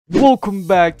Welcome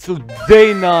back to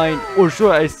day 9, or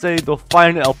should I say the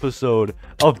final episode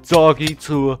of Doggy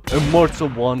to Immortal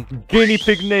 1 Guinea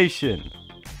Pig Nation.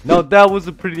 Now that was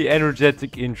a pretty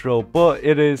energetic intro, but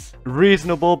it is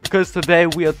reasonable because today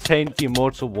we obtained the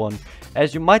Immortal 1,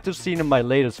 as you might have seen in my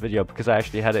latest video because I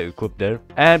actually had it equipped there.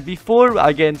 And before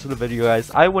I get into the video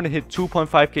guys, I want to hit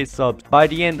 2.5k subs by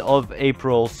the end of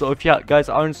April, so if you guys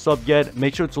aren't subbed yet,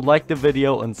 make sure to like the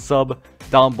video and sub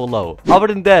down below. Other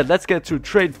than that, let's get to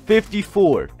trade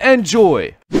 54.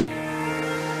 Enjoy!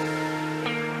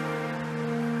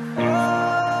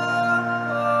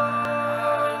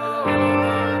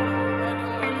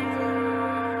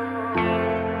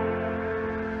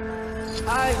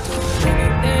 I do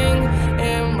anything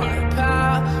in my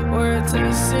power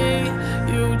to see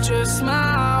you just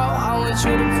smile. I want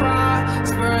you to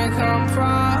prosper and come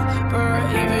proper,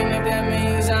 even if that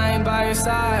means I ain't by your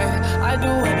side. I do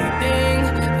anything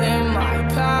in my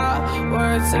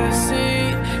power to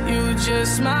see you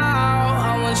just smile.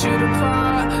 I want you to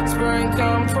prosper and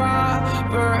come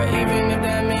proper, even if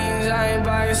that means I ain't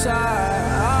by your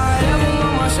side. Devil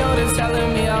on my shoulder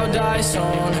telling me I'll die soon.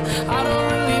 I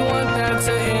don't really want that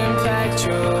to impact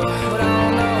you, but I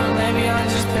don't know, maybe I'm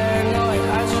just paranoid.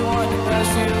 I just want the best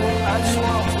for you, I just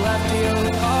want what's left of you.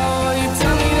 Oh, you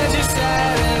tell me that you're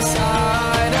sad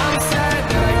inside. I'm sad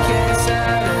that I can't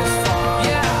satisfy.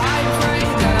 Yeah, I pray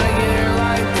that I get it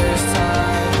right this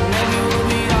time. Maybe we'll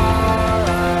be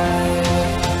alright.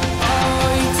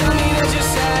 Oh, you tell me that you're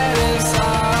sad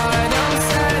inside. I'm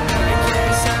sad that I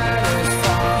can't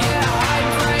satisfy. Yeah, I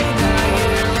pray that I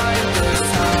get it right this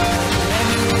time.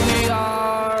 Maybe we'll be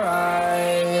alright.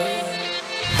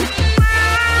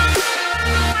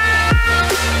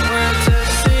 Where to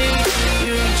see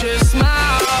you just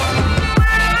smile,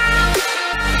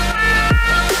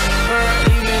 or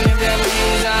even if that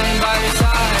means I ain't by your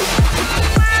side.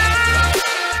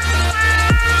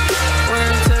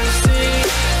 Where to see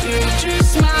you just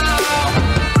smile,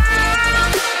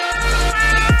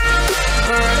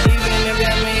 or even if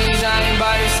that means I ain't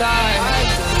by your side. I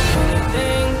do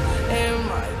anything in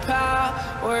my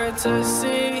power to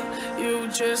see you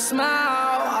just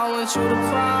smile. I want you to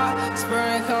prosper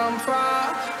and come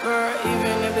proper,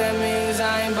 even if that means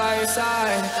I ain't by your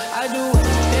side. I do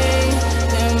anything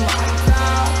in my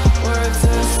power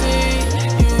to see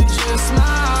you just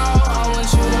smile. I want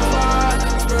you to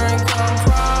prosper and come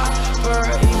proper,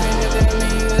 even if that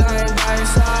means I ain't by your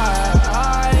side.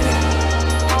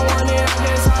 I want it, I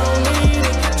guess I don't need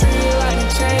it. Treat it like a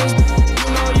change, you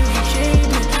know you can keep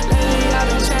it. Lately I've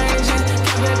been changing,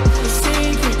 keep it a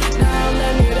secret. Now I'm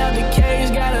letting it out the cage,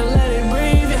 gotta let it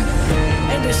breathe.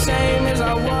 Ain't the same as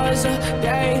I was a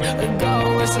day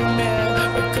ago. It's a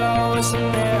miracle, it's a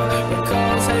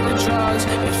miracle. Take the drugs,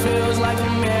 it feels like a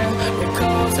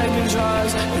miracle. Take the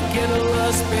drugs, you get a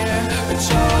little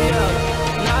spiritual, yeah.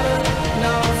 Not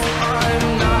enough, I'm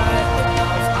not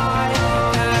enough. I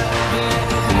haven't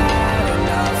had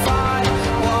enough. I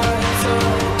want to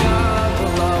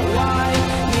double up. I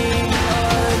need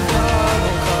a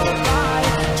double cup.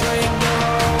 I drink the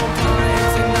whole pint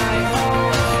tonight.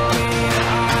 Hope me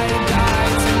I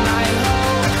die tonight.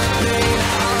 Hope me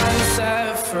I'm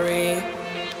set free.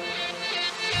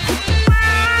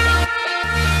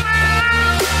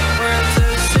 Where to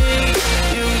see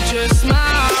you just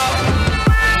smile,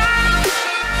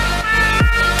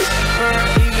 or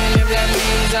even if that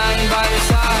means I ain't by your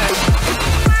side.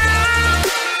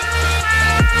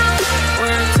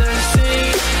 Where to see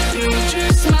you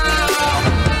just smile,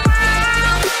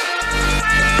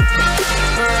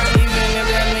 or even if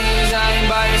that means I ain't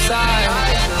by your side. I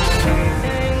do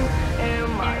anything in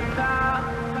my power.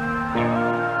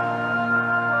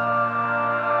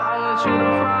 I want you to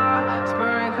prosper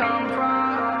and come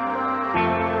proper.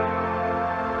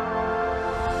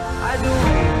 I do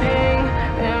anything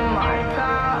in my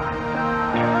power.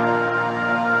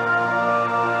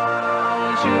 I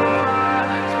want you to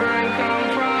prosper and come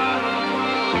proper.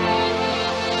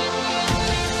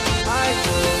 I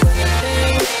do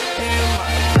anything in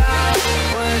my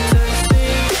power to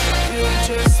see you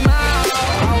just smile.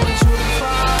 I want you to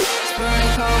prosper and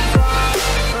come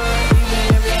proper, even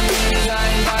if that means I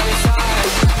ain't by your side.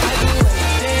 I do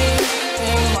anything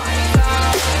in my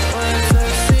power to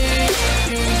see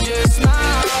you just smile.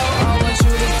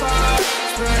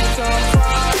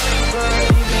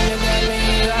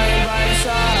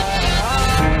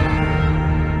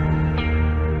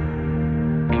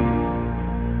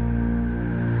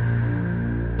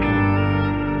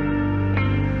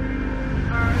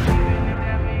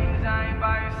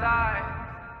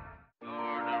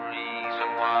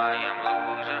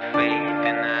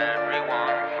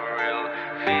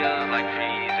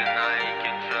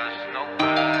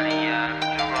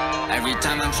 Every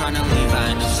time I'm trying to leave,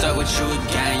 I end up stuck with you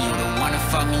again. You don't wanna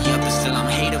fuck me up, but still I'm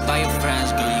hated by your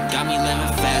friends. Girl, you got me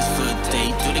living fast, foot day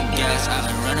through the gas. I've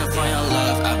been running for your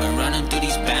love, I've been running through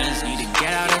these bands. Need to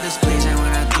get out of this place, and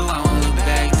when I do, I won't look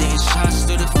back. Taking shots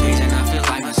through the face, and I feel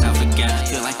like myself again.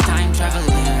 Feel like time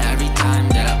traveling every time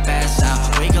that I pass out.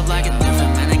 Wake up like a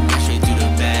different man and get straight to the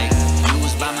bag. You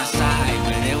was by my side,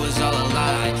 but it was all a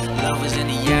lie. Love was in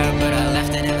the air, but I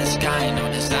left it in the sky. No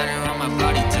designer on my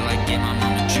body till I get my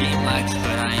mama dream life.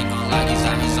 But I ain't gon' lie, these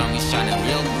diamonds on me shining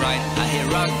real bright. I hit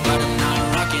rock bottom, now I'm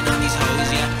rocking on these hoes,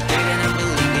 yeah. They didn't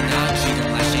believe me, now I treat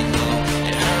them like they know.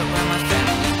 It hurt when my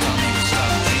family told me to stop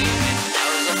dreaming. I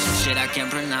was up some shit I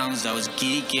can't pronounce, I was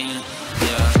geeking,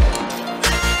 yeah.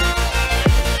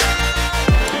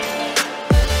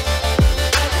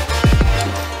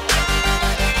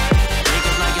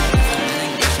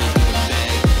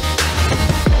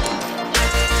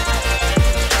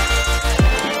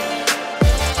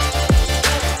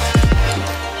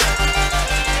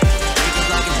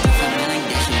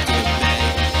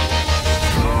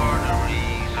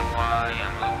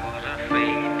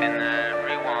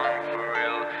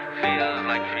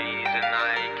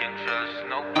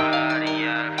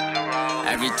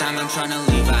 Every time I'm trying to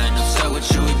leave, I end up stuck with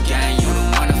you again. You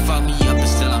don't wanna fuck me up, but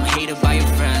still I'm hated by your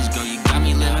friends. Girl, you got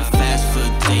me living fast, foot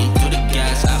day through the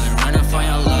gas. I've been running for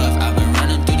your love, I've been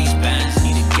running through these bands.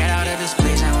 Need to get out of this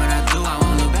place, and when I do, I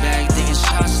won't look back. Taking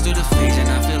shots through the face, and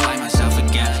I feel like myself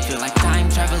again. Feel like time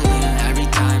traveling every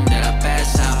time that I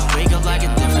pass out. Wake up like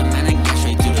a different man and get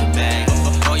straight to the bag.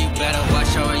 Oh, you better watch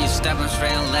out or you step on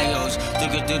straight on Legos.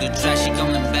 Took her through the trash, she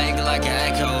coming back like an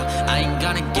echo. I ain't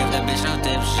gonna give that bitch no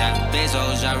tips, chef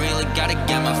Bezos. I really gotta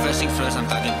get my first thing first, I'm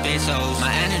talking pesos.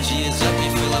 My energy is up,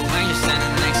 you feel it when you're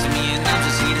standing next to me. And I'm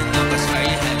just heating up, I swear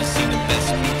you haven't seen the best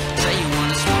of me. Say you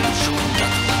wanna smoke, but you ain't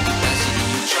got the capacity.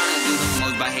 You tryna do the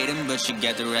most by hating, but you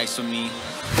get the racks from me.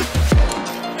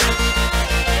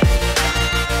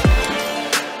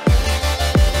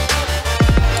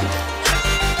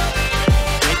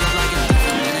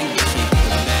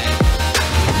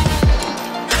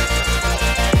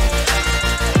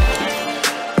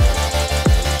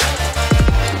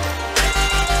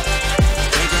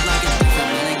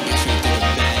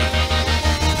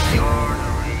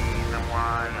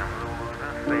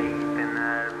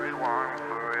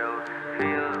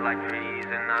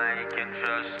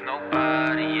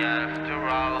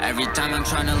 Every time I'm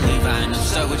trying to leave, I end up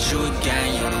stuck with you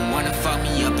again. You don't wanna fuck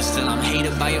me up, but still I'm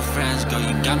hated by your friends. Girl,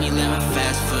 you got me living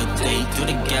fast, foot day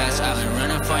through the gas. I've been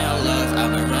running for your love,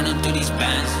 I've been running through these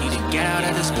bands. Need to get out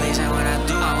of this place, and when I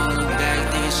do, I won't look back.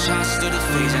 Taking shots through the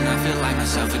face, and I feel like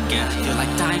myself again. Feel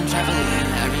like time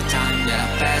traveling every time that I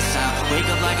pass out. Wake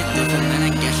up like a different man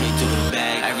and get straight to the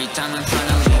bag. Every time I'm trying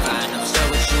to leave, I end up stuck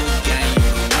with you.